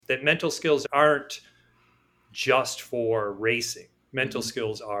that mental skills aren't just for racing. Mental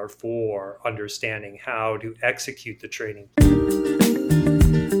skills are for understanding how to execute the training.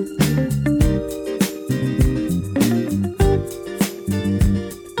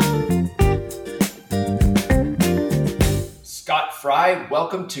 Frey,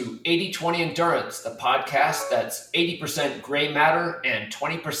 welcome to 80-20 Endurance, the podcast that's 80% gray matter and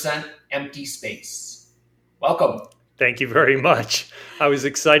 20% empty space. Welcome. Thank you very much. I was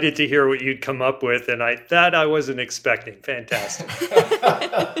excited to hear what you'd come up with, and that I wasn't expecting. Fantastic.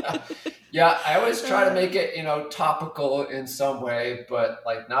 Yeah, I always try to make it, topical in some way, but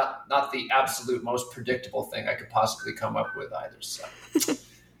like not the absolute most predictable thing I could possibly come up with either. So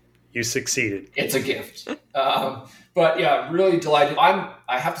you succeeded. It's a gift. But yeah, really delighted.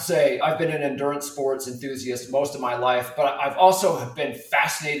 I have to say, I've been an endurance sports enthusiast most of my life, but I've also been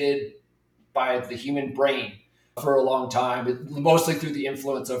fascinated by the human brain for a long time, mostly through the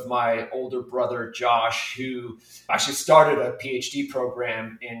influence of my older brother, Josh, who actually started a PhD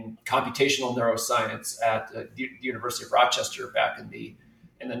program in computational neuroscience at the University of Rochester back in the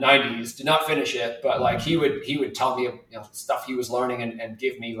 90s. Did not finish it, but like he would tell me stuff he was learning and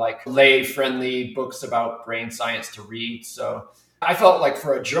give me like lay friendly books about brain science to read. So I felt like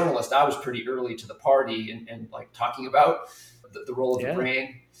for a journalist, I was pretty early to the party and like talking about the role of the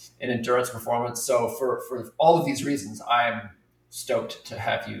brain in endurance performance. So for all of these reasons, I'm stoked to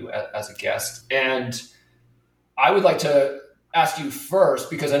have you as a guest. And I would like to ask you first,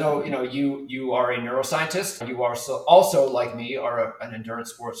 because I know you are a neuroscientist. You are also like me are an endurance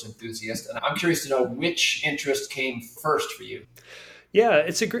sports enthusiast, and I'm curious to know which interest came first for you. Yeah,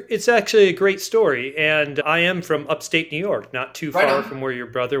 it's actually a great story, and I am from upstate New York, not too far from where your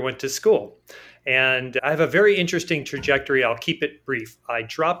brother went to school. And I have a very interesting trajectory. I'll keep it brief. I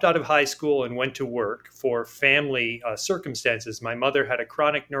dropped out of high school and went to work for family circumstances. My mother had a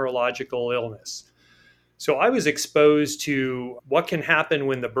chronic neurological illness. So I was exposed to what can happen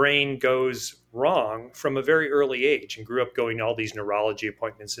when the brain goes wrong from a very early age and grew up going to all these neurology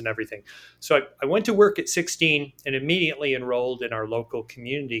appointments and everything. So I went to work at 16 and immediately enrolled in our local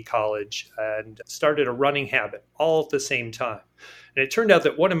community college and started a running habit all at the same time. And it turned out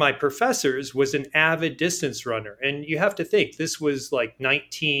that one of my professors was an avid distance runner. And you have to think, this was like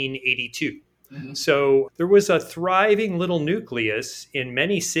 1982. Mm-hmm. So there was a thriving little nucleus in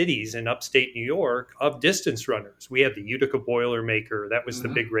many cities in upstate New York of distance runners. We had the Utica Boilermaker. That was the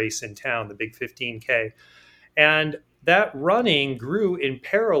big race in town, the big 15K. And that running grew in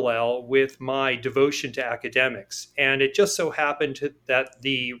parallel with my devotion to academics. And it just so happened that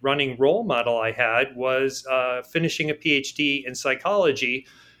the running role model I had was finishing a PhD in psychology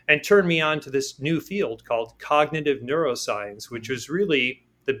and turned me on to this new field called cognitive neuroscience, which was really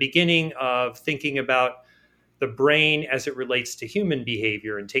the beginning of thinking about the brain as it relates to human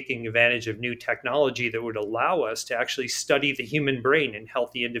behavior and taking advantage of new technology that would allow us to actually study the human brain in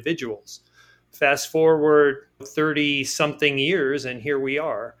healthy individuals. Fast forward 30-something years, and here we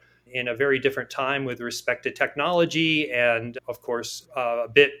are in a very different time with respect to technology and, of course, a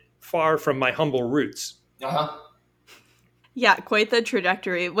bit far from my humble roots. Uh-huh. Yeah, quite the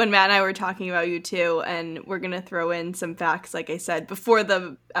trajectory. When Matt and I were talking about you too, and we're going to throw in some facts, like I said, before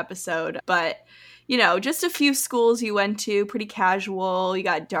the episode, but, just a few schools you went to, pretty casual. You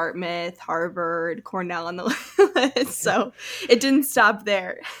got Dartmouth, Harvard, Cornell on the list, so it didn't stop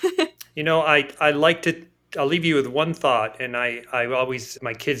there. I'll leave you with one thought, and I always,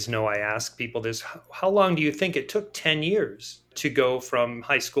 my kids know I ask people this, how long do you think it took? 10 years to go from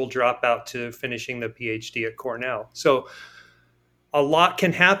high school dropout to finishing the PhD at Cornell. So a lot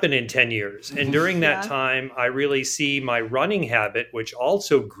can happen in 10 years. And during that time, I really see my running habit, which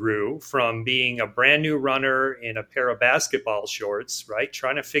also grew from being a brand new runner in a pair of basketball shorts, right?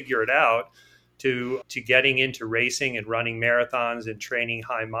 Trying to figure it out to getting into racing and running marathons and training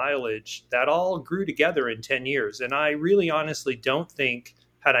high mileage. That all grew together in 10 years. And I really honestly don't think,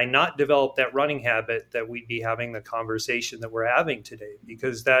 had I not developed that running habit, that we'd be having the conversation that we're having today,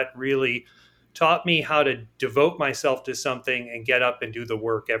 because that really taught me how to devote myself to something and get up and do the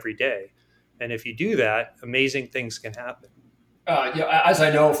work every day. And if you do that, amazing things can happen. As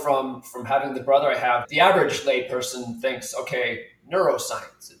I know from having the brother I have, the average layperson thinks, okay,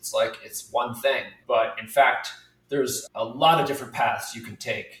 neuroscience, it's one thing. But in fact, there's a lot of different paths you can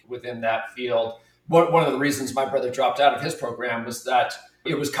take within that field. One of the reasons my brother dropped out of his program was that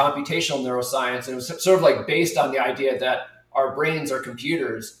it was computational neuroscience. And it was sort of like based on the idea that our brains are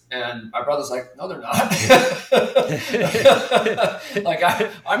computers. And my brother's like, no, they're not. Like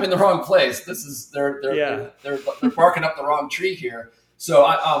I'm in the wrong place. They're barking up the wrong tree here. So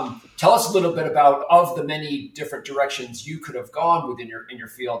tell us a little bit about, of the many different directions you could have gone within your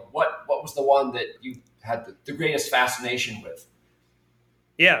field, what was the one that you had the greatest fascination with?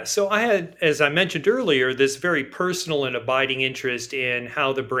 Yeah, so I had, as I mentioned earlier, this very personal and abiding interest in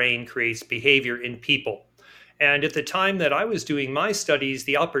how the brain creates behavior in people. And at the time that I was doing my studies,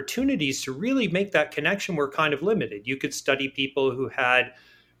 the opportunities to really make that connection were kind of limited. You could study people who had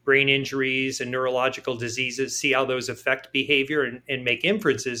brain injuries and neurological diseases, see how those affect behavior and make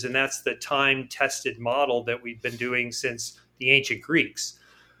inferences. And that's the time-tested model that we've been doing since the ancient Greeks.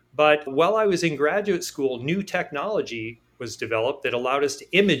 But while I was in graduate school, new technology was developed that allowed us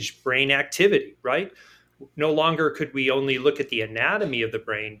to image brain activity, right? No longer could we only look at the anatomy of the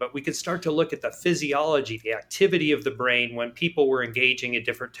brain, but we could start to look at the physiology, the activity of the brain when people were engaging in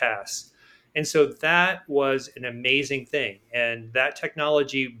different tasks. And so that was an amazing thing. And that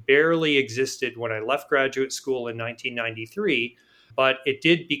technology barely existed when I left graduate school in 1993, but it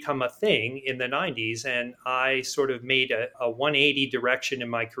did become a thing in the 90s. And I sort of made a 180 direction in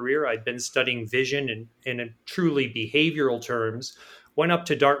my career. I'd been studying vision in truly behavioral terms, went up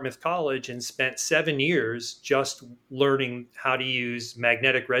to Dartmouth College and spent 7 years just learning how to use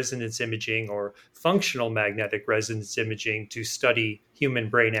magnetic resonance imaging or functional magnetic resonance imaging to study human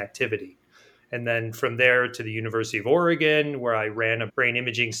brain activity. And then from there to the University of Oregon, where I ran a brain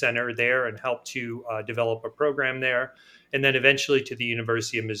imaging center there and helped to develop a program there. And then eventually to the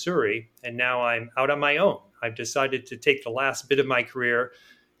University of Missouri. And now I'm out on my own. I've decided to take the last bit of my career,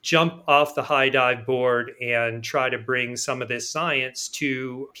 jump off the high dive board, and try to bring some of this science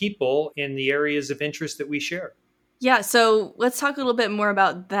to people in the areas of interest that we share. Yeah, so let's talk a little bit more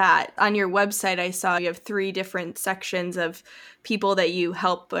about that. On your website, I saw you have 3 different sections of people that you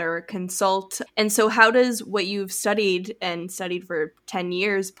help or consult. And so how does what you've studied for 10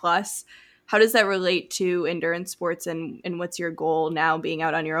 years plus, how does that relate to endurance sports and what's your goal now being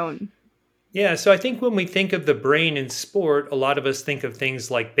out on your own? Yeah, so I think when we think of the brain in sport, a lot of us think of things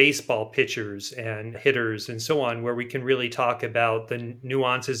like baseball pitchers and hitters and so on, where we can really talk about the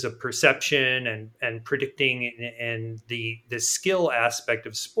nuances of perception and predicting and the skill aspect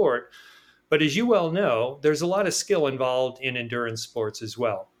of sport. But as you well know, there's a lot of skill involved in endurance sports as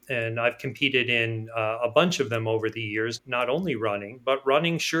well. And I've competed in a bunch of them over the years, not only running, but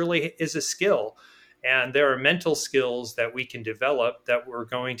running surely is a skill. And there are mental skills that we can develop that we're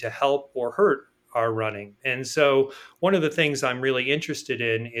going to help or hurt our running. And so one of the things I'm really interested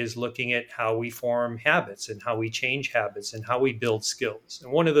in is looking at how we form habits and how we change habits and how we build skills.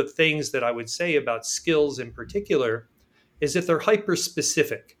 And one of the things that I would say about skills in particular is that they're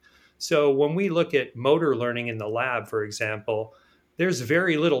hyper-specific. So when we look at motor learning in the lab, for example, there's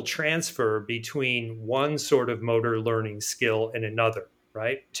very little transfer between one sort of motor learning skill and another.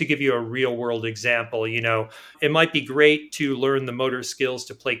 Right? To give you a real world example, it might be great to learn the motor skills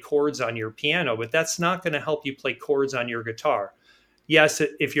to play chords on your piano, but that's not going to help you play chords on your guitar. Yes,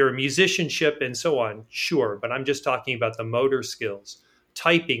 if you're a musicianship and so on, sure, but I'm just talking about the motor skills.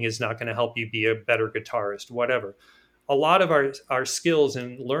 Typing is not going to help you be a better guitarist, whatever. A lot of our skills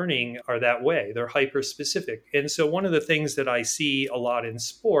in learning are that way. They're hyper specific. And so one of the things that I see a lot in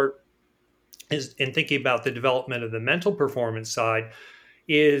sport is in thinking about the development of the mental performance side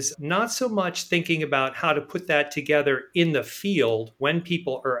is not so much thinking about how to put that together in the field when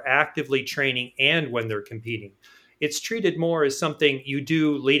people are actively training and when they're competing. It's treated more as something you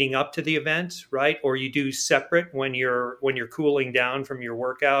do leading up to the event, right? Or you do separate when you're cooling down from your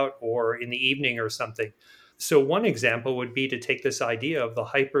workout or in the evening or something. So one example would be to take this idea of the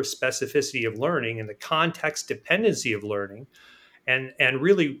hyper specificity of learning and the context dependency of learning and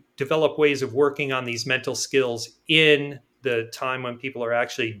really develop ways of working on these mental skills in the time when people are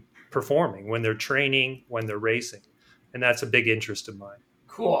actually performing, when they're training, when they're racing. And that's a big interest of mine.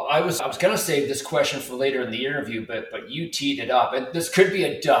 Cool. I was going to save this question for later in the interview, but you teed it up. And this could be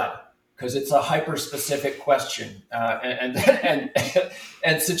a dud because it's a hyper-specific question and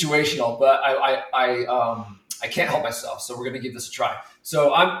situational. But I can't help myself, so we're going to give this a try.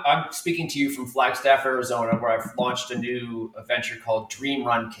 So I'm speaking to you from Flagstaff, Arizona, where I've launched a new venture called Dream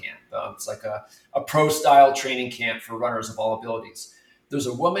Run Camp. It's like a pro-style training camp for runners of all abilities. There's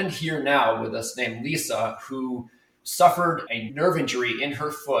a woman here now with us named Lisa who suffered a nerve injury in her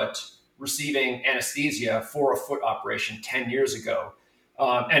foot receiving anesthesia for a foot operation 10 years ago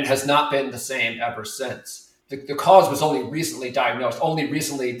and has not been the same ever since. The cause was only recently diagnosed. Only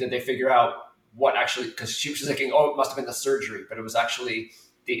recently did they figure out what actually, because she was thinking, it must have been the surgery, but it was actually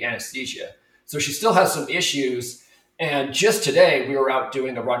the anesthesia. So she still has some issues. And just today we were out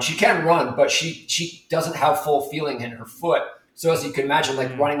doing a run. She can run, but she doesn't have full feeling in her foot. So as you can imagine,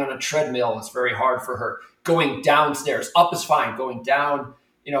 like running on a treadmill is very hard for her. going downstairs. Up is fine. Going down,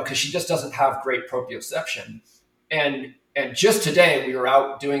 because she just doesn't have great proprioception. And just today we were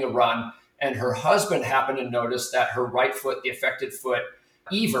out doing a run, and her husband happened to notice that her right foot, the affected foot,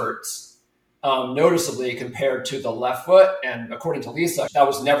 everts noticeably compared to the left foot. And according to Lisa, that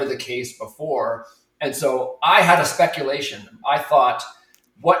was never the case before. And so I had a speculation. I thought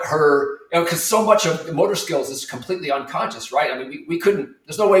because so much of the motor skills is completely unconscious, right? I mean, we couldn't,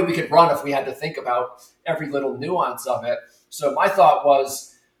 there's no way we could run if we had to think about every little nuance of it. So my thought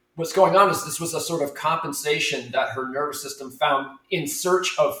was, what's going on is this was a sort of compensation that her nervous system found in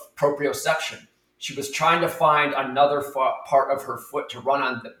search of proprioception. She was trying to find another part of her foot to run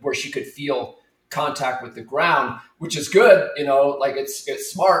on where she could feel contact with the ground, which is good, like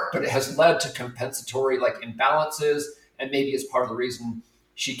it's smart, but it has led to compensatory imbalances, and maybe is part of the reason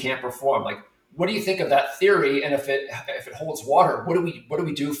she can't perform. Like, what do you think of that theory? And if it holds water, what do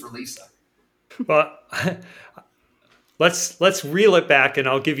we do for Lisa? Well, let's reel it back, and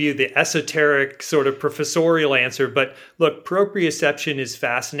I'll give you the esoteric sort of professorial answer. But look, proprioception is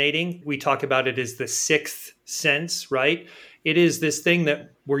fascinating. We talk about it as the sixth sense, right? It is this thing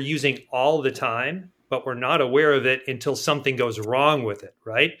that we're using all the time, but we're not aware of it until something goes wrong with it,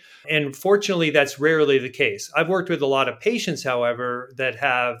 right? And fortunately, that's rarely the case. I've worked with a lot of patients, however, that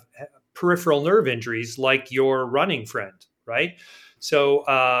have peripheral nerve injuries like your running friend, right?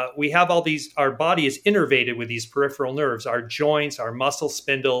 So we have all these, our body is innervated with these peripheral nerves, our joints, our muscle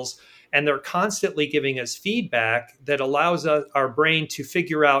spindles, and they're constantly giving us feedback that allows our brain to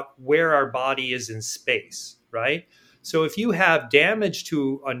figure out where our body is in space, right? So if you have damage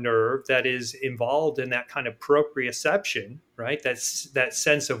to a nerve that is involved in that kind of proprioception, right, that's that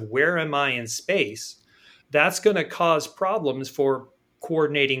sense of where am I in space, that's going to cause problems for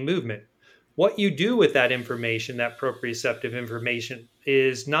coordinating movement. What you do with that information, that proprioceptive information,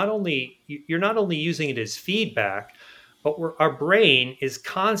 is you're not only using it as feedback, but our brain is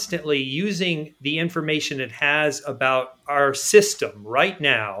constantly using the information it has about our system right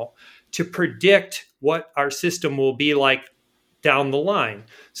now to predict what our system will be like down the line.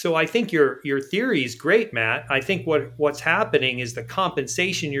 So I think your theory is great, Matt. I think what's happening is the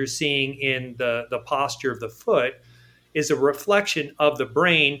compensation you're seeing in the posture of the foot is a reflection of the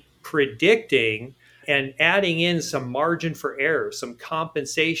brain predicting and adding in some margin for error, some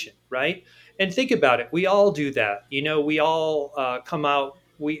compensation, right? And think about it. We all do that. We all come out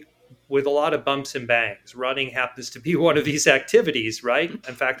with a lot of bumps and bangs. Running happens to be one of these activities, right?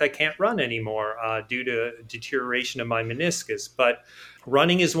 In fact, I can't run anymore due to deterioration of my meniscus. But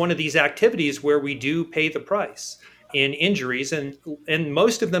running is one of these activities where we do pay the price in injuries, and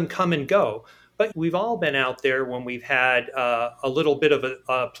most of them come and go. But we've all been out there when we've had a little bit of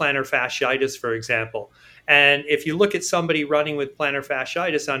a plantar fasciitis, for example. And if you look at somebody running with plantar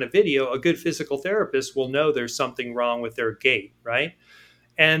fasciitis on a video, a good physical therapist will know there's something wrong with their gait, right?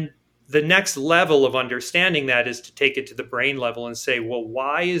 And the next level of understanding that is to take it to the brain level and say, well,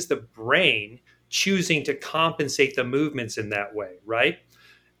 why is the brain choosing to compensate the movements in that way, right?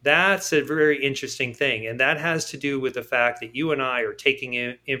 That's a very interesting thing. And that has to do with the fact that you and I are taking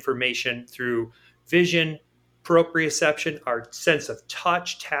in information through vision, proprioception, our sense of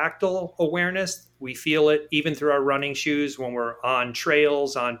touch, tactile awareness. We feel it even through our running shoes when we're on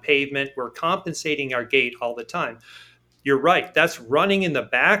trails, on pavement. We're compensating our gait all the time. You're right. That's running in the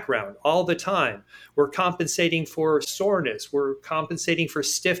background all the time. We're compensating for soreness. We're compensating for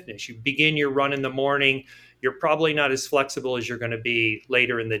stiffness. You begin your run in the morning. You're probably not as flexible as you're going to be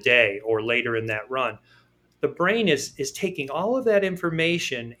later in the day or later in that run. The brain is taking all of that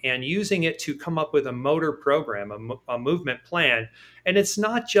information and using it to come up with a motor program, a movement plan. And it's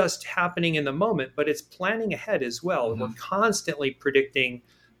not just happening in the moment, but it's planning ahead as well. Mm-hmm. We're constantly predicting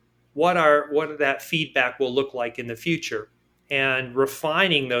what that feedback will look like in the future and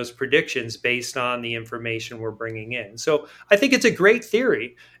refining those predictions based on the information we're bringing in. So I think it's a great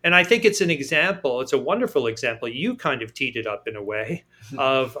theory. And I think it's an example. It's a wonderful example. You kind of teed it up in a way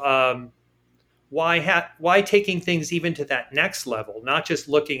of why taking things even to that next level, not just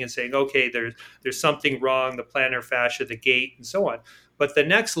looking and saying, okay, there's something wrong, the plantar fascia, the gait, and so on. But the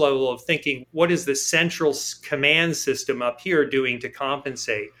next level of thinking, what is the central command system up here doing to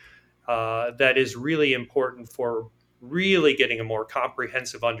compensate? That is really important for really getting a more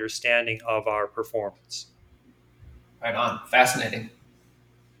comprehensive understanding of our performance. Right on. Fascinating.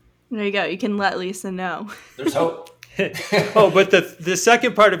 There you go. You can let Lisa know. There's hope. But the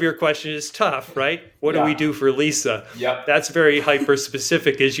second part of your question is tough, right? What do we do for Lisa? Yep. That's very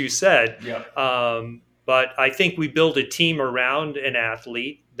hyper-specific, as you said. Yep. But I think we build a team around an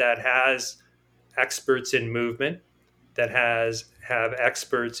athlete that has experts in movement, that have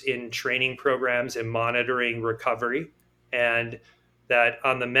experts in training programs and monitoring recovery, and that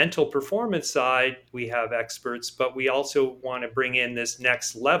on the mental performance side, we have experts, but we also want to bring in this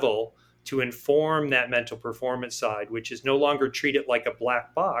next level to inform that mental performance side, which is no longer treated like a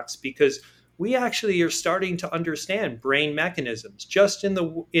black box, because we actually are starting to understand brain mechanisms just in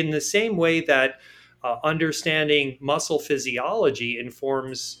the same way that understanding muscle physiology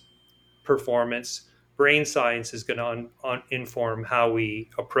informs performance. Brain science is going to inform how we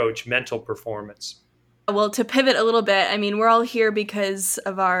approach mental performance. Well, to pivot a little bit, I mean, we're all here because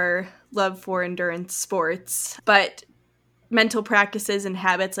of our love for endurance sports, but mental practices and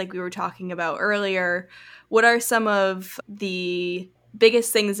habits, like we were talking about earlier, what are some of the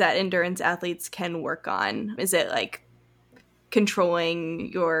biggest things that endurance athletes can work on? Is it like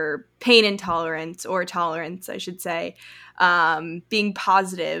controlling your pain intolerance or tolerance, I should say, being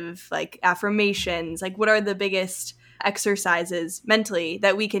positive, like affirmations? Like, what are the biggest exercises mentally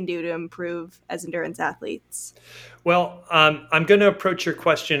that we can do to improve as endurance athletes? Well, I'm going to approach your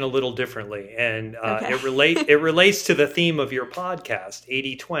question a little differently, and Okay. it relates to the theme of your podcast,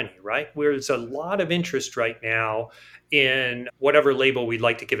 80-20, right? Where there's a lot of interest right now in whatever label we'd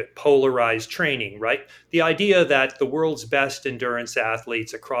like to give it, polarized training, right? The idea that the world's best endurance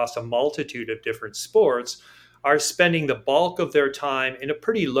athletes across a multitude of different sports are spending the bulk of their time in a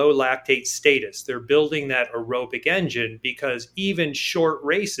pretty low lactate status. They're building that aerobic engine because even short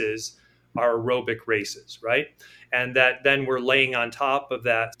races are aerobic races, right? And that then we're laying on top of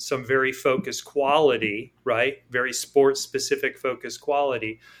that some very focused quality, right? Very sports specific focused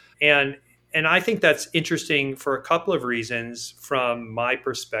quality. And I think that's interesting for a couple of reasons from my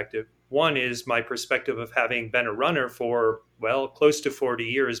perspective. One is my perspective of having been a runner for, well, close to 40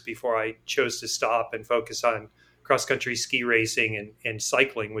 years before I chose to stop and focus on cross-country ski racing and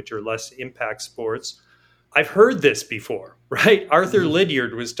cycling, which are less impact sports. I've heard this before, right? Arthur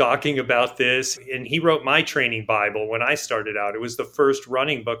Lydiard was talking about this, and he wrote my training Bible when I started out. It was the first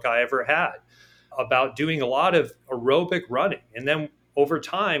running book I ever had about doing a lot of aerobic running. And then over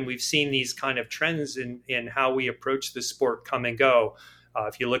time, we've seen these kind of trends in how we approach the sport come and go.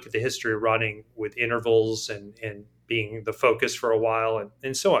 If you look at the history of running with intervals and being the focus for a while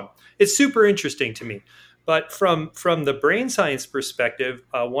and so on, it's super interesting to me. But from the brain science perspective,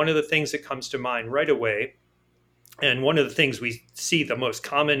 one of the things that comes to mind right away, and one of the things we see, the most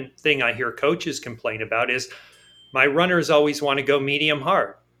common thing I hear coaches complain about is, my runners always want to go medium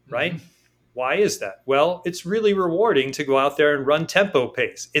hard, right? Mm-hmm. Why is that? Well, it's really rewarding to go out there and run tempo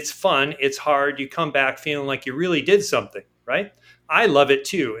pace. It's fun. It's hard. You come back feeling like you really did something, right? I love it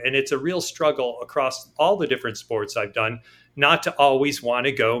too. And it's a real struggle across all the different sports I've done not to always want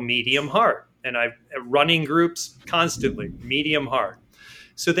to go medium hard. And I've running groups constantly, medium hard,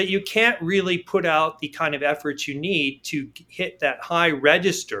 so that you can't really put out the kind of effort you need to hit that high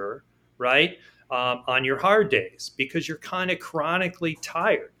register, right, on your hard days, because you're kind of chronically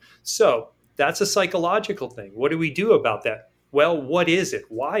tired. So that's a psychological thing. What do we do about that? Well, what is it?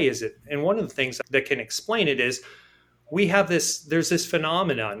 Why is it? And one of the things that can explain it is there's this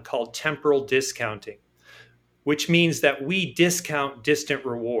phenomenon called temporal discounting, which means that we discount distant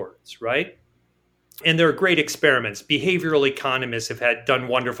rewards, right? And there are great experiments. Behavioral economists have done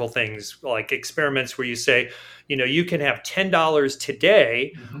wonderful things, like experiments where you say, you can have $10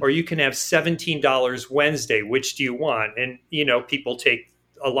 today, or you can have $17 Wednesday. Which do you want? And,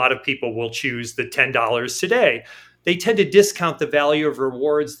 a lot of people will choose the $10 today. They tend to discount the value of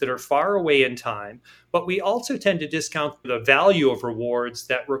rewards that are far away in time, but we also tend to discount the value of rewards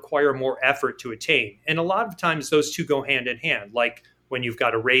that require more effort to attain. And a lot of times those two go hand in hand. Like when you've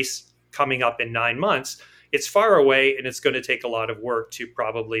got a race coming up in 9 months, it's far away and it's going to take a lot of work to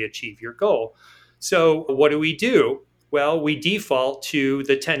probably achieve your goal. So what do? Well, we default to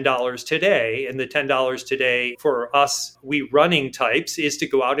the $10 today, and the $10 today for us, we running types, is to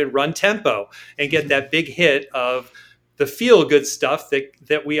go out and run tempo and get that big hit of the feel-good stuff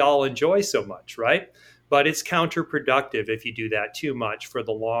that we all enjoy so much, right? But it's counterproductive if you do that too much for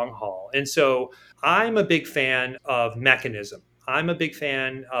the long haul. And so I'm a big fan of mechanism. I'm a big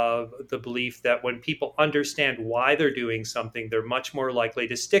fan of the belief that when people understand why they're doing something, they're much more likely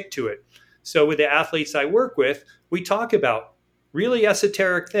to stick to it. So with the athletes I work with, we talk about really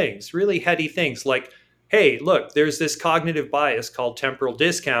esoteric things, really heady things like, hey, look, there's this cognitive bias called temporal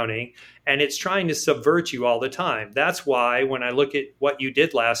discounting, and it's trying to subvert you all the time. That's why when I look at what you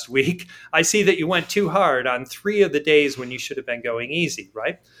did last week, I see that you went too hard on 3 of the days when you should have been going easy,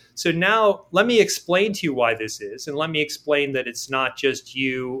 right? So now let me explain to you why this is, and let me explain that it's not just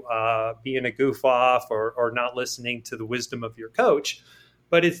you being a goof off or not listening to the wisdom of your coach,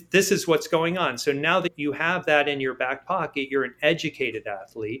 but this is what's going on. So now that you have that in your back pocket, you're an educated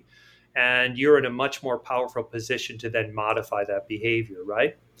athlete, and you're in a much more powerful position to then modify that behavior,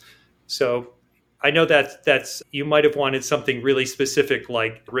 right? So I know that's you might have wanted something really specific,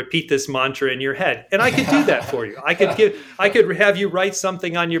 like repeat this mantra in your head, and I could do that for you. I could have you write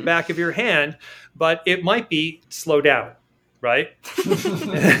something on your back of your hand, but it might be slow down, right?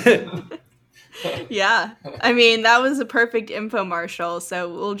 Yeah. I mean, that was a perfect infomercial.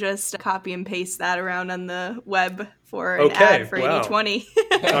 So we'll just copy and paste that around on the web for an ad for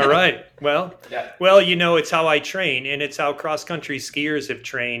 80/20. All right. Well, it's how I train, and it's how cross-country skiers have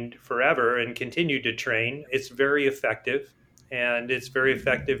trained forever and continue to train. It's very effective, and it's very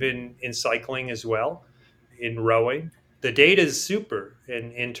effective in cycling as well, in rowing. The data is super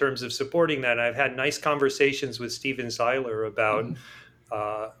in terms of supporting that. I've had nice conversations with Steven Seiler about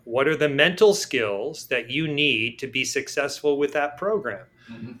what are the mental skills that you need to be successful with that program.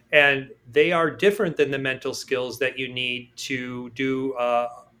 Mm-hmm. And they are different than the mental skills that you need to do a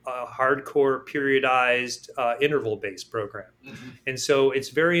hardcore periodized interval-based program. Mm-hmm. And so it's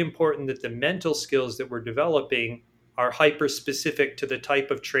very important that the mental skills that we're developing are hyper-specific to the type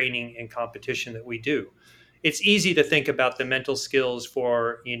of training and competition that we do. It's easy to think about the mental skills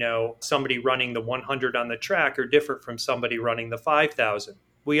for, somebody running the 100 on the track are different from somebody running the 5,000.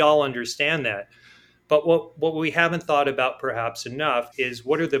 We all understand that. But what we haven't thought about perhaps enough is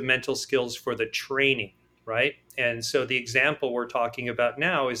what are the mental skills for the training, right? And so the example we're talking about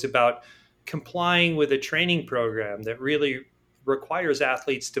now is about complying with a training program that really requires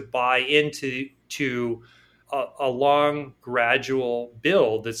athletes to buy into a long, gradual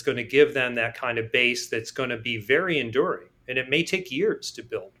build that's going to give them that kind of base that's going to be very enduring. And it may take years to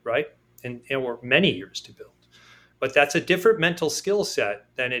build, right? Or many years to build. But that's a different mental skill set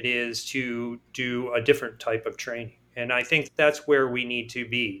than it is to do a different type of training. And I think that's where we need to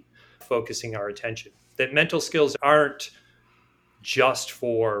be focusing our attention. That mental skills aren't just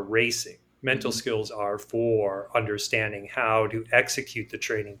for racing. Mental skills are for understanding how to execute the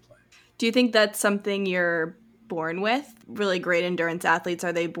training plan. Do you think that's something you're born with? Really great endurance athletes,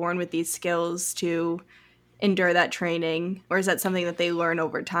 are they born with these skills to endure that training? Or is that something that they learn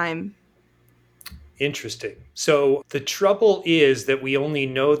over time? Interesting. So the trouble is that we only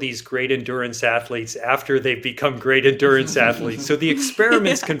know these great endurance athletes after they've become great endurance athletes. So the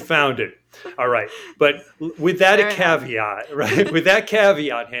experiment's confounded. All right. But with that caveat, right? With that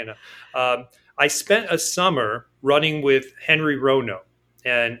caveat, Hannah, I spent a summer running with Henry Rono.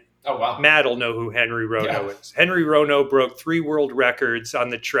 And oh, wow. Matt will know who Henry Rono is. Henry Rono broke 3 world records on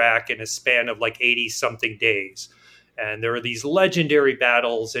the track in a span of like 80-something days. And there are these legendary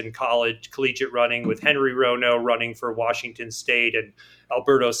battles in collegiate running with Henry Rono running for Washington State and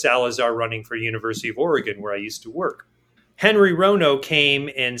Alberto Salazar running for University of Oregon, where I used to work. Henry Rono came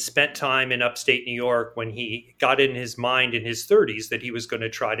and spent time in upstate New York when he got in his mind in his 30s that he was going to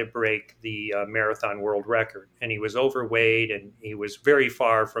try to break the marathon world record. And he was overweight, and he was very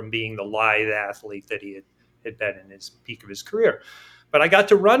far from being the lithe athlete that he had been in his peak of his career. But I got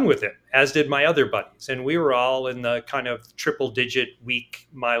to run with him, as did my other buddies. And we were all in the kind of triple-digit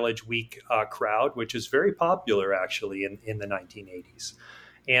mileage week crowd, which is very popular, actually, in the 1980s.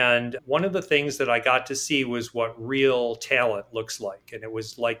 And one of the things that I got to see was what real talent looks like. And it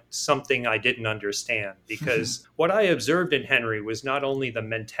was like something I didn't understand, because what I observed in Henry was not only the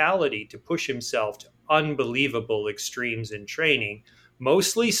mentality to push himself to unbelievable extremes in training,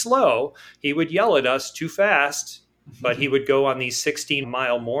 mostly slow. He would yell at us too fast, but he would go on these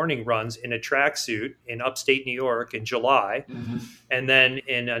 16-mile morning runs in a tracksuit in upstate New York in July. Mm-hmm. And then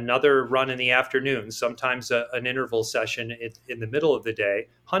in another run in the afternoon, sometimes an interval session in the middle of the day,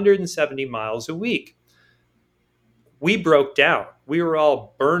 170 miles a week. We broke down. We were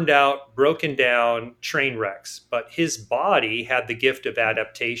all burned out, broken down, train wrecks. But his body had the gift of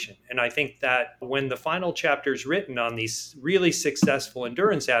adaptation. And I think that when the final chapter is written on these really successful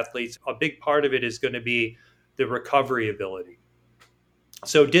endurance athletes, a big part of it is going to be the recovery ability.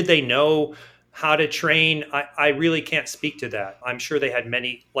 So did they know how to train? I really can't speak to that. I'm sure they had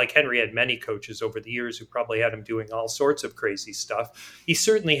many, like Henry had many coaches over the years who probably had him doing all sorts of crazy stuff. He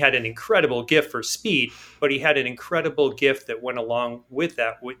certainly had an incredible gift for speed, but he had an incredible gift that went along with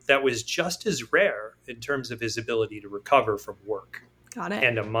that was just as rare in terms of his ability to recover from work. Got it.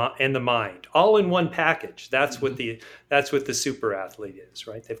 And the mind, all in one package. That's what the super athlete is,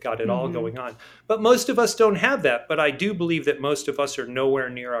 right? They've got it all going on. But most of us don't have that. But I do believe that most of us are nowhere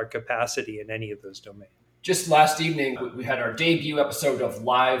near our capacity in any of those domains. Just last evening, we had our debut episode of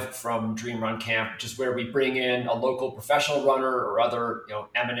Live from Dream Run Camp, which is where we bring in a local professional runner or other,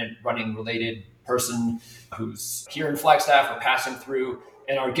 eminent running related person who's here in Flagstaff or passing through.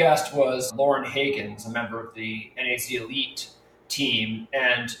 And our guest was Lauren Hagens, a member of the NAC Elite team.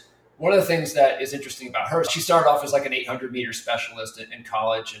 And one of the things that is interesting about her, she started off as like an 800-meter specialist in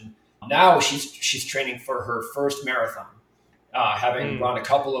college, and now she's training for her first marathon, having run a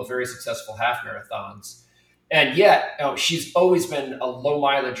couple of very successful half marathons. And yet, she's always been a low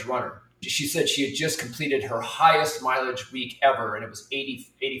mileage runner. She said she had just completed her highest mileage week ever, and it was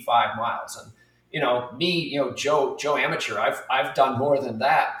 85 miles. And me, Joe amateur, I've done more than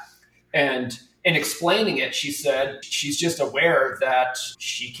that. And in explaining it, she said she's just aware that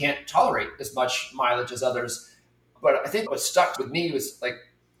she can't tolerate as much mileage as others. But I think what stuck with me was, like,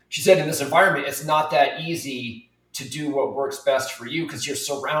 she said, in this environment, it's not that easy to do what works best for you because you're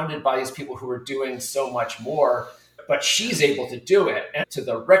surrounded by these people who are doing so much more. But she's able to do it. And to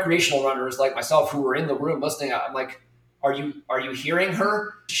the recreational runners like myself who were in the room listening, I'm like, are you hearing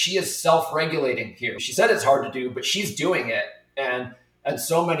her? She is self-regulating here. She said it's hard to do, but she's doing it. And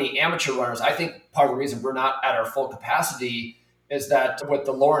so many amateur runners, I think part of the reason we're not at our full capacity is that what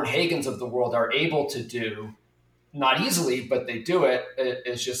the Lauren Hagens of the world are able to do, not easily, but they do it,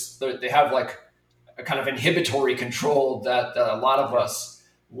 is just they have like a kind of inhibitory control that a lot of us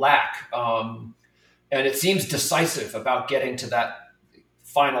lack. And it seems decisive about getting to that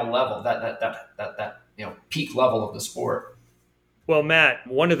final level, that peak level of the sport. Well, Matt,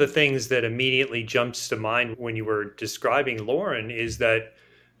 one of the things that immediately jumps to mind when you were describing Lauren is that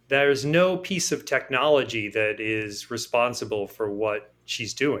there's no piece of technology that is responsible for what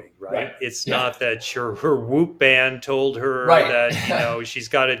she's doing, right? It's not that her Whoop band told her that, she's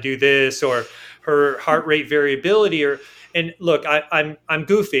got to do this, or her heart rate variability, and look, I'm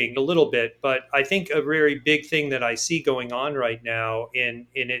goofing a little bit, but I think a very big thing that I see going on right now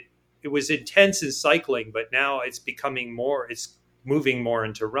it was intense in cycling, but now it's moving more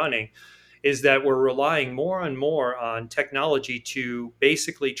into running, is that we're relying more and more on technology to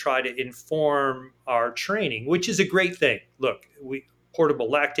basically try to inform our training, which is a great thing. Look, portable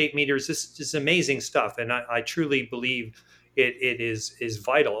lactate meters, this is amazing stuff. And I truly believe it is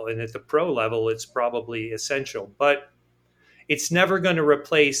vital. And at the pro level, it's probably essential, but it's never going to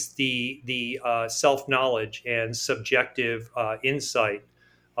replace the self-knowledge and subjective insight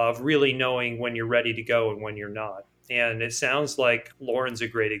of really knowing when you're ready to go and when you're not. And it sounds like Lauren's a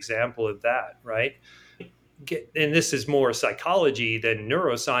great example of that, right? And this is more psychology than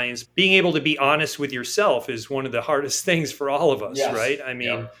neuroscience. Being able to be honest with yourself is one of the hardest things for all of us, right? I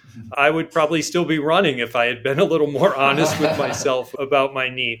mean, I would probably still be running if I had been a little more honest with myself about my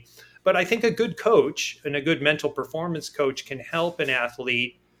knee. But I think a good coach and a good mental performance coach can help an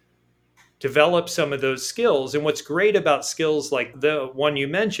athlete develop some of those skills. And what's great about skills like the one you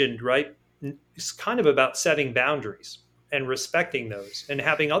mentioned, right, it's kind of about setting boundaries and respecting those and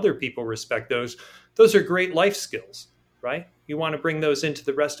having other people respect those. Those are great life skills, right? You want to bring those into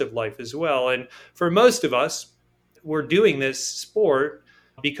the rest of life as well. And for most of us, we're doing this sport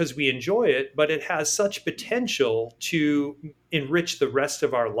because we enjoy it, but it has such potential to enrich the rest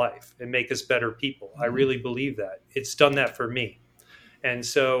of our life and make us better people. I really believe that. It's done that for me. And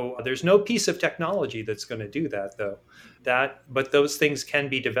so there's no piece of technology that's going to do that, though. But those things can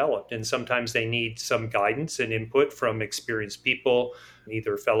be developed, and sometimes they need some guidance and input from experienced people,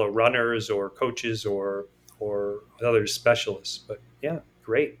 either fellow runners or coaches or other specialists. But yeah,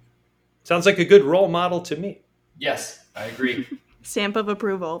 great. Sounds like a good role model to me. Yes, I agree. Stamp of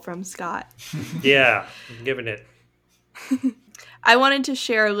approval from Scott. Yeah, I'm giving it. I wanted to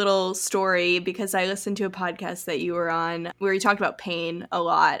share a little story because I listened to a podcast that you were on where you talked about pain a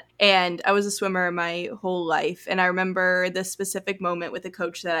lot. And I was a swimmer my whole life. And I remember this specific moment with a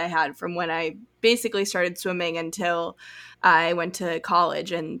coach that I had from when I basically started swimming until I went to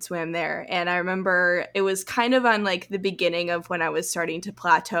college and swam there. And I remember it was kind of on like the beginning of when I was starting to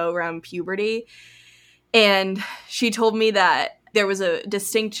plateau around puberty. And she told me that there was a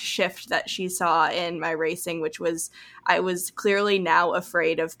distinct shift that she saw in my racing, which was I was clearly now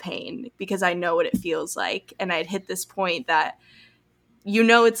afraid of pain because I know what it feels like. And I'd hit this point that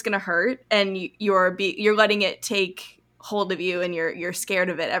it's going to hurt and you're letting it take hold of you and you're scared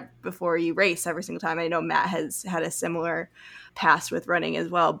of it before you race every single time. I know Matt has had a similar past with running as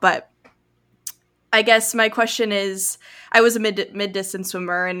well. But I guess my question is, I was a mid-distance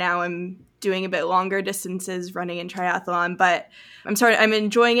swimmer and now I'm doing a bit longer distances running in triathlon, but I'm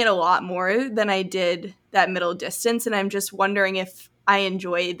enjoying it a lot more than I did that middle distance. And I'm just wondering if I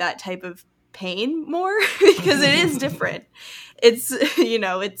enjoy that type of pain more because it is different. It's,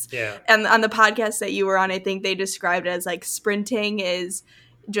 and on the podcast that you were on, I think they described it as like sprinting is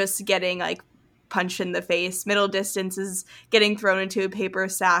just getting like punched in the face. Middle distance is getting thrown into a paper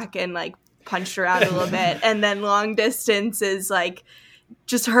sack and like punched around a little bit. And then long distance is like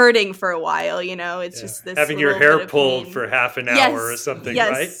just hurting for a while, you know? It's just this having your hair pulled for half an hour or something,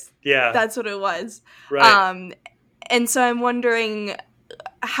 right? Yeah. That's what it was. Right. And so I'm wondering,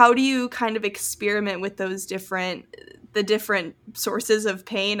 how do you kind of experiment with those different sources of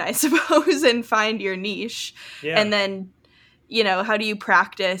pain, I suppose, and find your niche? Yeah. And then, you know, how do you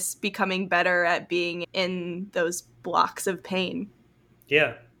practice becoming better at being in those blocks of pain?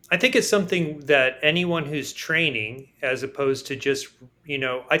 Yeah. I think it's something that anyone who's training, as opposed to just, you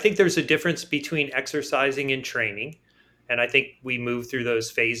know, I think there's a difference between exercising and training. And I think we move through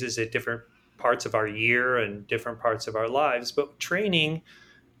those phases at different parts of our year and different parts of our lives. But training,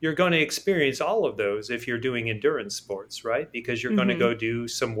 you're going to experience all of those if you're doing endurance sports, right? Because you're going to go do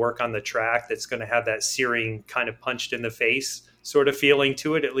some work on the track that's going to have that searing kind of punched in the face sort of feeling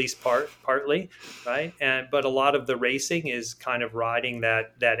to it, at least partly, right? But a lot of the racing is kind of riding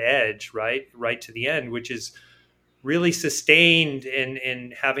that edge, right to the end, which is really sustained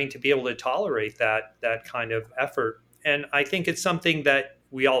in having to be able to tolerate that kind of effort. And I think it's something that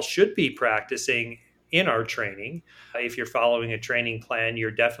we all should be practicing in our training. If you're following a training plan, you're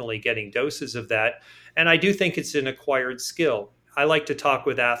definitely getting doses of that. And I do think it's an acquired skill. I like to talk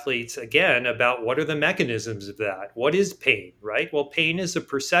with athletes again about what are the mechanisms of that. What is pain, right? Well, pain is a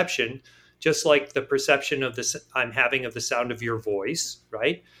perception, just like the perception of this I'm having of the sound of your voice,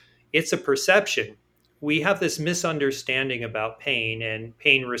 right? It's a perception. We have this misunderstanding about pain, and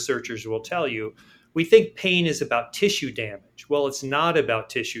pain researchers will tell you, we think pain is about tissue damage. Well, it's not about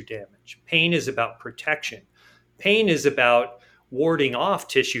tissue damage. Pain is about protection. Pain is about warding off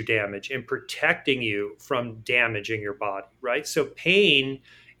tissue damage and protecting you from damaging your body, right? So pain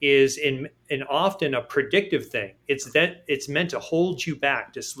is in often a predictive thing. It's meant to hold you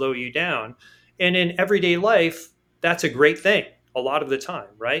back, to slow you down. And in everyday life, that's a great thing a lot of the time,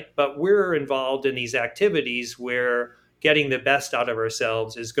 right? But we're involved in these activities where getting the best out of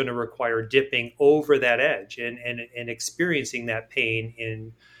ourselves is going to require dipping over that edge and experiencing that pain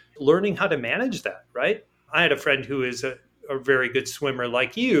and learning how to manage that, right? I had a friend who is a very good swimmer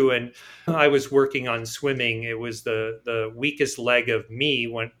like you, and I was working on swimming. It was the weakest leg of me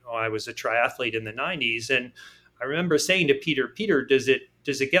when I was a triathlete in the 90s. And I remember saying to Peter, does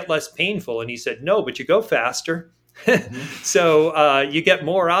it get less painful? And he said, no, but you go faster. So you get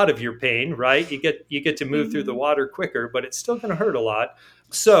more out of your pain, right? You get to move through the water quicker, but it's still going to hurt a lot.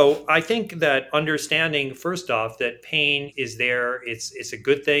 So I think that understanding, first off, that pain is there. It's a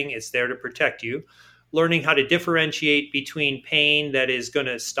good thing. It's there to protect you. Learning how to differentiate between pain that is going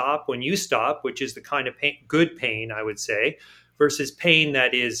to stop when you stop, which is the kind of pain, good pain, I would say, versus pain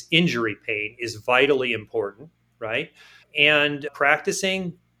that is injury pain is vitally important, right? And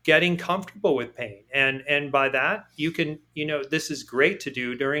practicing getting comfortable with pain. And by that, you can, this is great to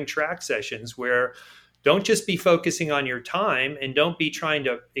do during track sessions where don't just be focusing on your time and don't be trying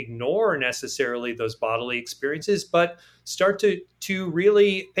to ignore necessarily those bodily experiences, but start to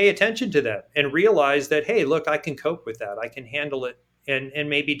really pay attention to them and realize that, hey, look, I can cope with that. I can handle it and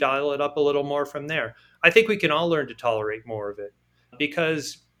maybe dial it up a little more from there. I think we can all learn to tolerate more of it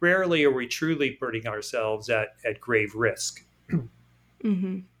because rarely are we truly putting ourselves at grave risk.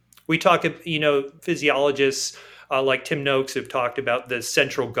 We talk, physiologists like Tim Noakes have talked about the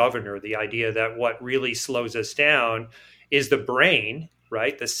central governor, the idea that what really slows us down is the brain,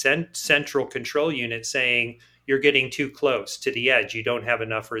 right? The central control unit saying you're getting too close to the edge. You don't have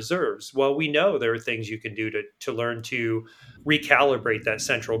enough reserves. Well, we know there are things you can do to learn to recalibrate that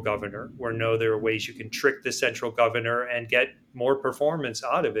central governor. We know there are ways you can trick the central governor and get more performance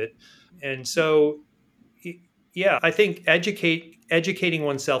out of it. And so, yeah, I think educating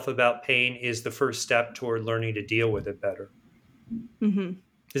oneself about pain is the first step toward learning to deal with it better.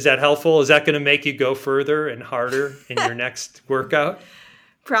 Is that helpful? Is that going to make you go further and harder in your next workout?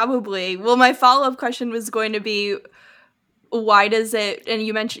 Probably. Well, my follow-up question was going to be, why does it, and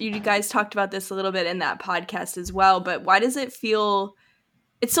you guys talked about this a little bit in that podcast as well, but why does it feel,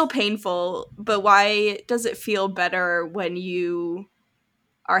 it's still painful, but why does it feel better when you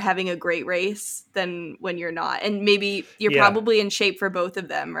are having a great race than when you're not? And maybe you're probably in shape for both of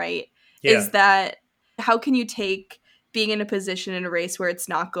them, right? Yeah. Is that, how can you take being in a position in a race where it's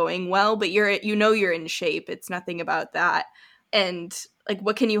not going well, but you're in shape? It's nothing about that. And like,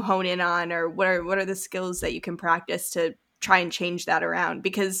 what can you hone in on, or what are the skills that you can practice to try and change that around?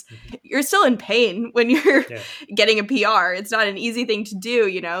 Because you're still in pain when you're getting a PR. It's not an easy thing to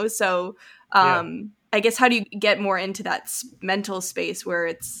do, So, I guess, how do you get more into that mental space where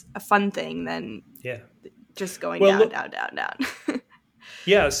it's a fun thing than just going down?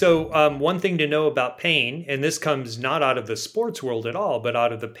 Yeah. So one thing to know about pain, and this comes not out of the sports world at all, but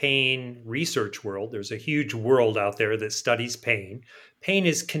out of the pain research world. There's a huge world out there that studies pain. Pain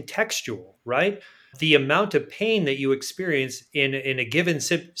is contextual, right? The amount of pain that you experience in a given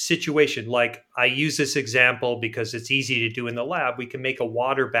situation, like I use this example because it's easy to do in the lab. We can make a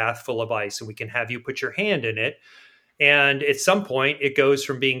water bath full of ice and we can have you put your hand in it. And at some point, it goes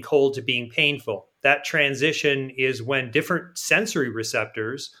from being cold to being painful. That transition is when different sensory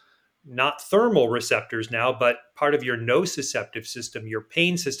receptors, not thermal receptors now, but part of your nociceptive system, your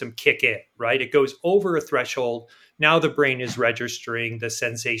pain system kick in, right? It goes over a threshold. Now the brain is registering the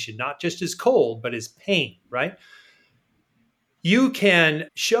sensation, not just as cold, but as pain, right? You can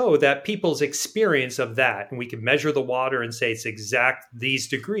show that people's experience of that, and we can measure the water and say it's exact these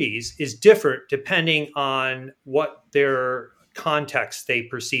degrees, is different depending on what their context they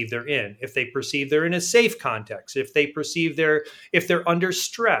perceive they're in. If they perceive they're in a safe context, if they're under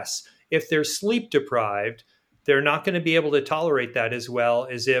stress, if they're sleep deprived, they're not going to be able to tolerate that as well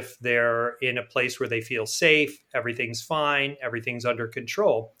as if they're in a place where they feel safe, everything's fine, everything's under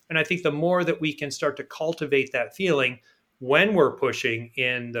control. And I think the more that we can start to cultivate that feeling, when we're pushing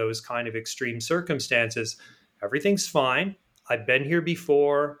in those kind of extreme circumstances, everything's fine. I've been here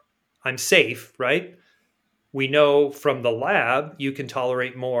before. I'm safe, right? We know from the lab, you can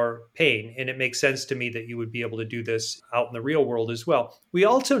tolerate more pain. And it makes sense to me that you would be able to do this out in the real world as well. We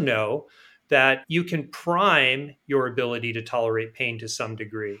also know that you can prime your ability to tolerate pain to some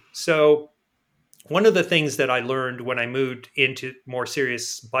degree. So one of the things that I learned when I moved into more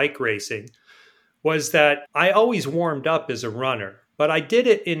serious bike racing was that I always warmed up as a runner, but I did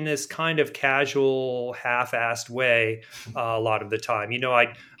it in this kind of casual, half-assed way a lot of the time.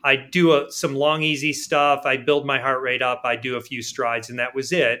 I do some long, easy stuff. I build my heart rate up. I do a few strides, and that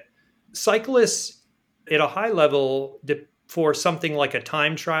was it. Cyclists at a high level, for something like a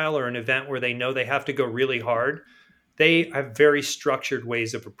time trial or an event where they know they have to go really hard, they have very structured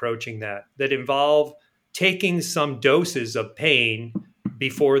ways of approaching that involve taking some doses of pain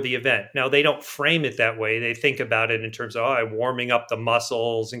before the event. Now, they don't frame it that way. They think about it in terms of, I'm warming up the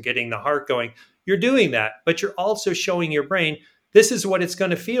muscles and getting the heart going. You're doing that, but you're also showing your brain, this is what it's going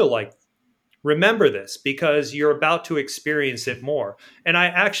to feel like. Remember this because you're about to experience it more. And I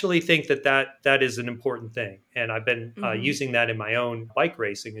actually think that is an important thing. And I've been using that in my own bike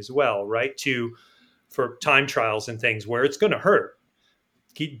racing as well, right? For time trials and things where it's going to hurt.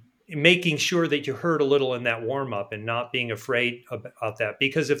 Making sure that you hurt a little in that warm up and not being afraid about that.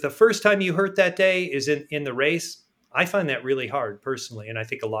 Because if the first time you hurt that day is in the race, I find that really hard personally. And I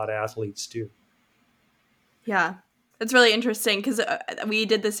think a lot of athletes do. Yeah, it's really interesting because we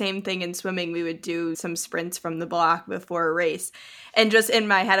did the same thing in swimming. We would do some sprints from the block before a race. And just in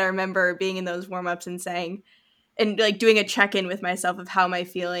my head, I remember being in those warm ups and saying, and like doing a check-in with myself of how am I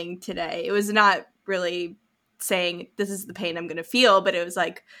feeling today? It was not really saying this is the pain I'm going to feel, but it was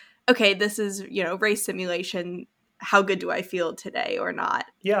like, okay, this is, race simulation. How good do I feel today or not?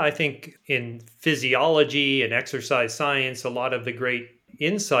 Yeah, I think in physiology and exercise science, a lot of the great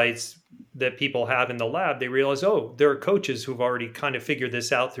insights that people have in the lab, they realize, there are coaches who've already kind of figured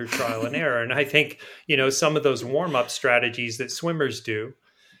this out through trial and error. And I think, some of those warm-up strategies that swimmers do,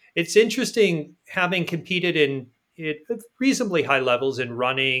 it's interesting having competed in reasonably high levels in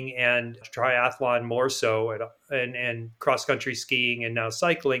running and triathlon more so and cross-country skiing and now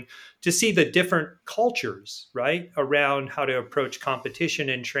cycling to see the different cultures, right, around how to approach competition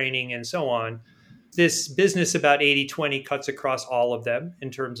and training and so on. This business about 80-20 cuts across all of them in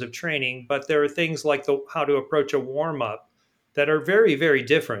terms of training, but there are things like how to approach a warm-up that are very, very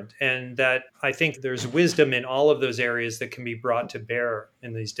different. And that I think there's wisdom in all of those areas that can be brought to bear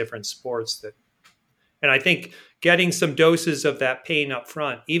in these different sports. And I think getting some doses of that pain up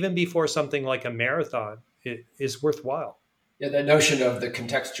front, even before something like a marathon, is worthwhile. Yeah, the notion of the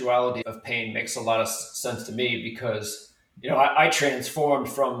contextuality of pain makes a lot of sense to me because, I transformed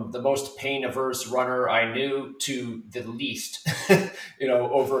from the most pain-averse runner I knew to the least,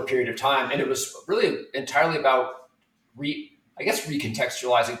 over a period of time. And it was really entirely about,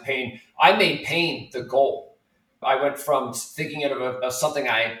 recontextualizing pain. I made pain the goal. I went from thinking of something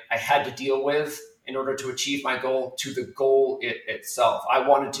I had to deal with in order to achieve my goal to the goal itself. I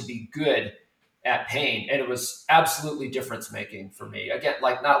wanted to be good at pain, and it was absolutely difference making for me. Again,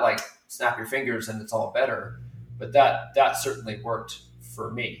 not like snap your fingers and it's all better, but that certainly worked for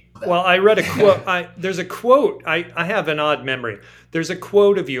me. Well, I read a quote. There's a quote. I have an odd memory. There's a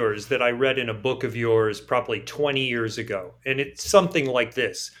quote of yours that I read in a book of yours probably 20 years ago, and it's something like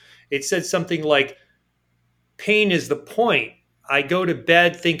this. It said something like, "Pain is the point. I go to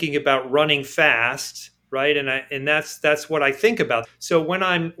bed thinking about running fast, right? And that's what I think about. So when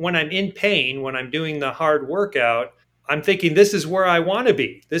I'm in pain, when I'm doing the hard workout, I'm thinking this is where I want to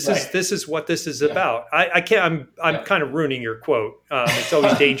be. This is what this is about. I can't. I'm kind of ruining your quote. It's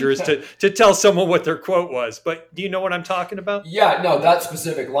always dangerous to tell someone what their quote was. But do you know what I'm talking about? Yeah, no, that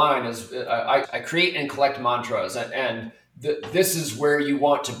specific line is I create and collect mantras, and this is where you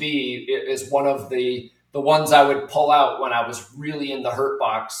want to be is one of the ones I would pull out when I was really in the hurt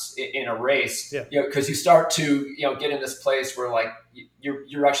box in a race. Yeah. Because you start to get in this place where like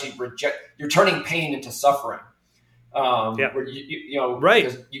you're actually you're turning pain into suffering. Where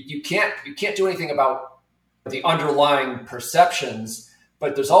right. You can't do anything about the underlying perceptions,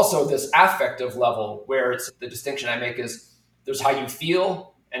 but there's also this affective level where it's the distinction I make is there's how you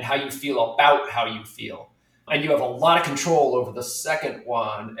feel and how you feel about how you feel. And you have a lot of control over the second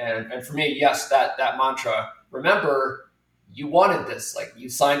one. And for me, yes, that mantra, remember, you wanted this, like you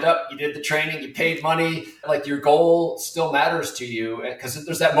signed up, you did the training, you paid money, like your goal still matters to you. Because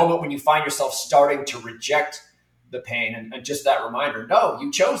there's that moment when you find yourself starting to reject the pain and just that reminder, no,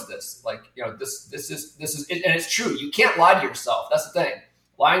 you chose this. Like, this is, and it's true. You can't lie to yourself. That's the thing.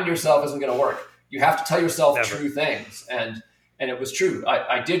 Lying to yourself isn't going to work. You have to tell yourself true things. And it was true.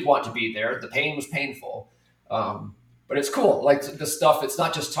 I did want to be there. The pain was painful. But it's cool. Like this stuff, it's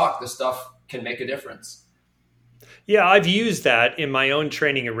not just talk. This stuff can make a difference. Yeah, I've used that in my own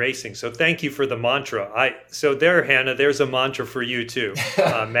training and racing. So thank you for the mantra. So there, Hannah, there's a mantra for you too.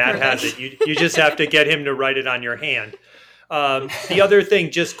 Matt has it. You just have to get him to write it on your hand. The other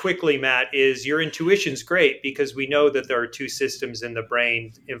thing, just quickly, Matt, is your intuition's great because we know that there are two systems in the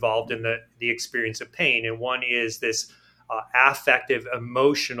brain involved in the experience of pain. And one is this affective,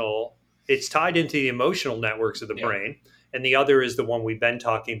 emotional. It's tied into the emotional networks of the brain. And the other is the one we've been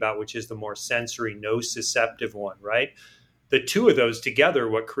talking about, which is the more sensory, nociceptive one, right? The two of those together,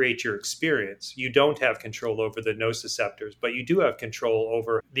 what creates your experience. You don't have control over the nociceptors, but you do have control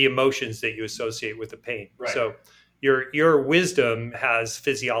over the emotions that you associate with the pain. Right. So your wisdom has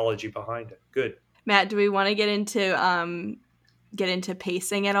physiology behind it. Good. Matt, do we want to get into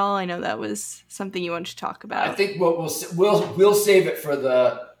pacing at all? I know that was something you wanted to talk about. I think we'll save it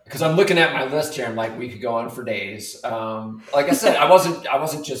for because I'm looking at my list here. I'm like, we could go on for days. Like I said, I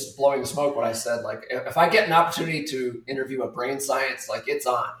wasn't just blowing smoke when I said, like, if I get an opportunity to interview a brain science, like it's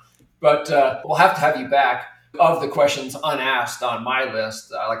on. But we'll have to have you back. Of the questions unasked on my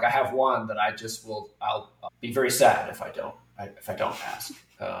list, like I have one that I'll be very sad if I don't ask.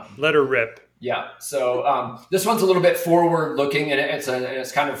 Let her rip. Yeah. So this one's a little bit forward looking, and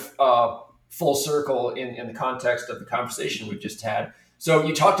it's kind of full circle in the context of the conversation we've just had. So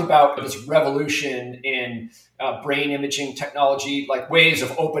you talked about this revolution in brain imaging technology, like ways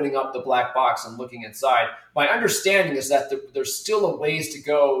of opening up the black box and looking inside. My understanding is that there's still a ways to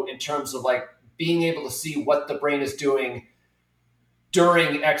go in terms of like being able to see what the brain is doing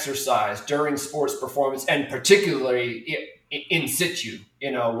during exercise, during sports performance, and particularly in situ,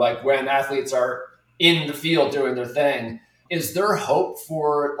 like when athletes are in the field doing their thing. Is there hope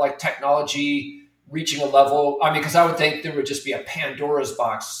for like technology reaching a level? I mean, because I would think there would just be a Pandora's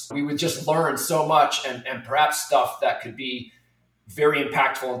box. We would just learn so much and perhaps stuff that could be very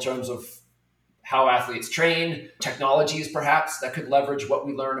impactful in terms of how athletes train, technologies perhaps that could leverage what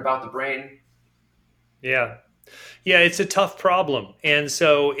we learn about the brain. Yeah, it's a tough problem. And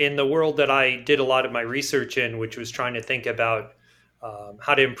so in the world that I did a lot of my research in, which was trying to think about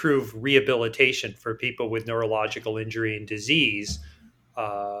how to improve rehabilitation for people with neurological injury and disease,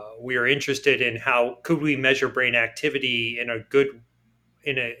 we are interested in how could we measure brain activity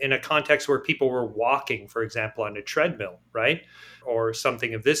in a context where people were walking, for example, on a treadmill, right? Or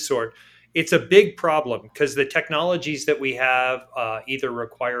something of this sort. It's a big problem because the technologies that we have either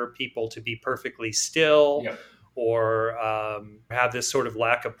require people to be perfectly still or have this sort of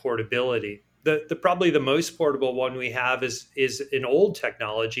lack of portability. The probably the most portable one we have is an old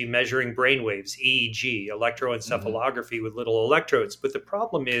technology measuring brain waves, EEG, electroencephalography with little electrodes. But the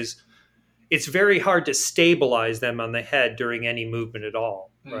problem is it's very hard to stabilize them on the head during any movement at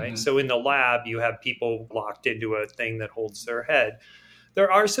all, right? Mm-hmm. So in the lab, you have people locked into a thing that holds their head. There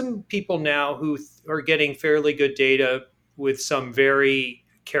are some people now who are getting fairly good data with some very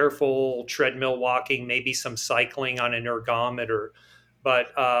careful treadmill walking, maybe some cycling on an ergometer.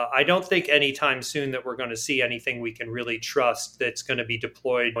 But I don't think anytime soon that we're going to see anything we can really trust that's going to be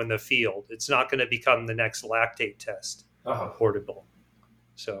deployed in the field. It's not going to become the next lactate test portable.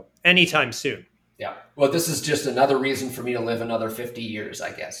 So anytime soon. Yeah. Well, this is just another reason for me to live another 50 years,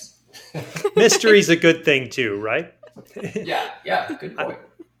 I guess. Mystery's a good thing too, right? Yeah. Good point.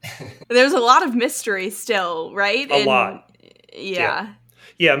 There's a lot of mystery still, right? A lot. Yeah.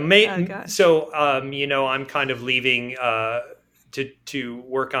 Yeah. gosh. So, I'm kind of leaving to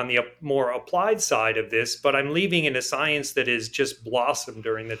work on the more applied side of this, but I'm leaving in a science that has just blossomed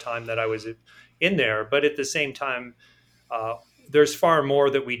during the time that I was in there. But at the same time, uh, there's far more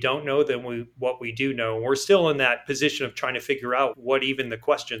that we don't know than what we do know. We're still in that position of trying to figure out what even the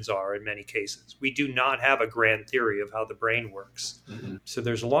questions are in many cases. We do not have a grand theory of how the brain works. Mm-hmm. So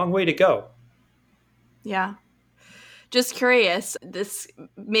there's a long way to go. Yeah. Just curious, this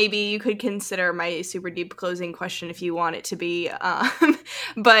maybe you could consider my super deep closing question if you want it to be.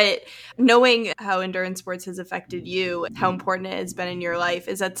 But knowing how endurance sports has affected you, how important it has been in your life,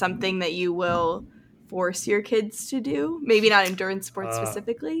 is that something that you will force your kids to do? Maybe not endurance sports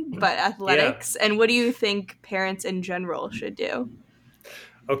specifically, but athletics. Yeah. And what do you think parents in general should do?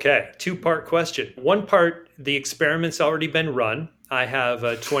 Okay, two-part question. One part, the experiment's already been run. I have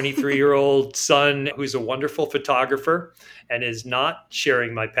a 23-year-old son who's a wonderful photographer and is not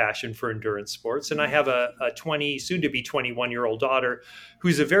sharing my passion for endurance sports. And I have a soon-to-be 21-year-old daughter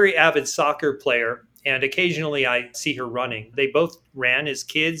who's a very avid soccer player. And occasionally I see her running. They both ran as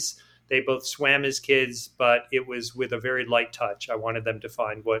kids. They both swam as kids, but it was with a very light touch. I wanted them to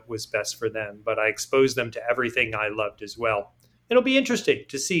find what was best for them, but I exposed them to everything I loved as well. It'll be interesting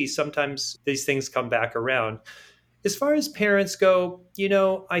to see. Sometimes these things come back around. As far as parents go,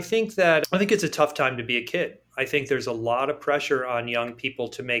 I think it's a tough time to be a kid. I think there's a lot of pressure on young people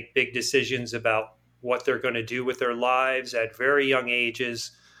to make big decisions about what they're going to do with their lives at very young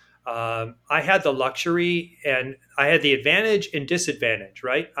ages. I had the luxury and I had the advantage and disadvantage,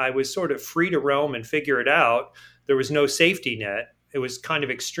 right? I was sort of free to roam and figure it out. There was no safety net. It was kind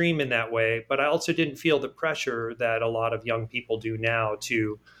of extreme in that way, but I also didn't feel the pressure that a lot of young people do now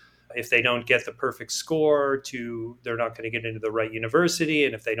to, if they don't get the perfect score, they're not going to get into the right university.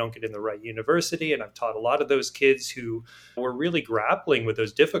 And if they don't get in the right university, and I've taught a lot of those kids who were really grappling with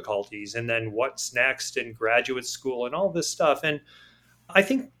those difficulties, and then what's next in graduate school and all this stuff. And I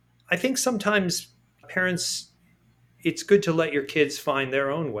think sometimes parents, it's good to let your kids find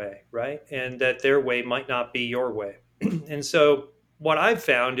their own way, right? And that their way might not be your way. And so what I've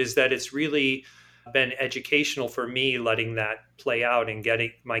found is that it's really been educational for me letting that play out and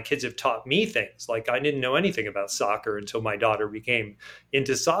my kids have taught me things. Like I didn't know anything about soccer until my daughter became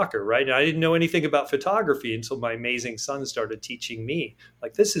into soccer, right? And I didn't know anything about photography until my amazing son started teaching me.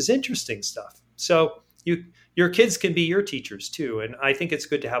 Like, this is interesting stuff. So your kids can be your teachers too. And I think it's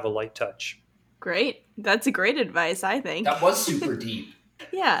good to have a light touch. Great. That's a great advice, I think. That was super deep.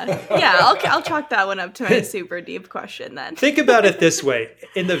 Yeah. I'll chalk that one up to my super deep question then. Think about it this way.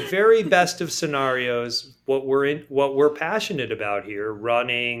 In the very best of scenarios, what we're passionate about here,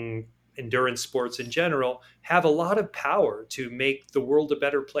 running, endurance sports in general, have a lot of power to make the world a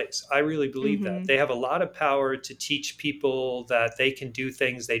better place. I really believe that. They have a lot of power to teach people that they can do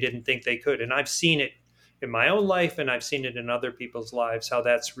things they didn't think they could. And I've seen it in my own life, and I've seen it in other people's lives, how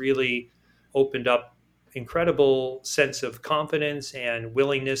that's really opened up incredible sense of confidence and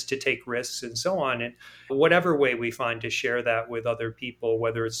willingness to take risks and so on. And whatever way we find to share that with other people,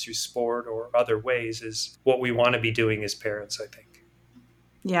 whether it's through sport or other ways, is what we want to be doing as parents, I think.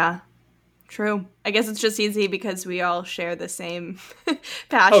 Yeah, true. I guess it's just easy because we all share the same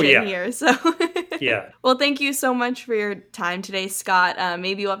passion here. So yeah. Well, thank you so much for your time today, Scott.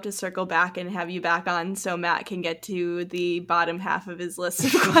 Maybe we'll have to circle back and have you back on so Matt can get to the bottom half of his list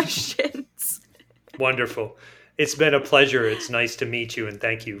of questions. Wonderful. It's been a pleasure. It's nice to meet you, and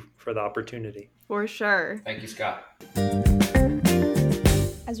thank you for the opportunity. For sure. Thank you, Scott.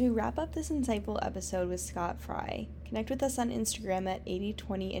 As we wrap up this insightful episode with Scott Frey, connect with us on Instagram at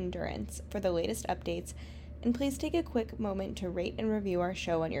 8020endurance for the latest updates, and please take a quick moment to rate and review our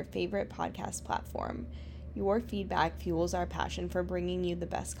show on your favorite podcast platform. Your feedback fuels our passion for bringing you the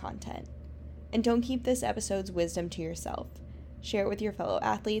best content. And don't keep this episode's wisdom to yourself. Share it with your fellow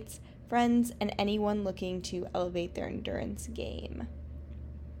athletes, friends, and anyone looking to elevate their endurance game.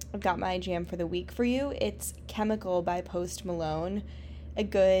 I've got my jam for the week for you. It's Chemical by Post Malone, a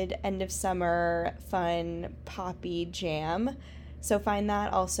good end of summer, fun, poppy jam. So find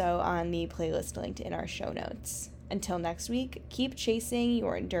that also on the playlist linked in our show notes. Until next week, keep chasing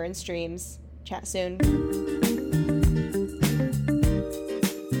your endurance dreams. Chat soon.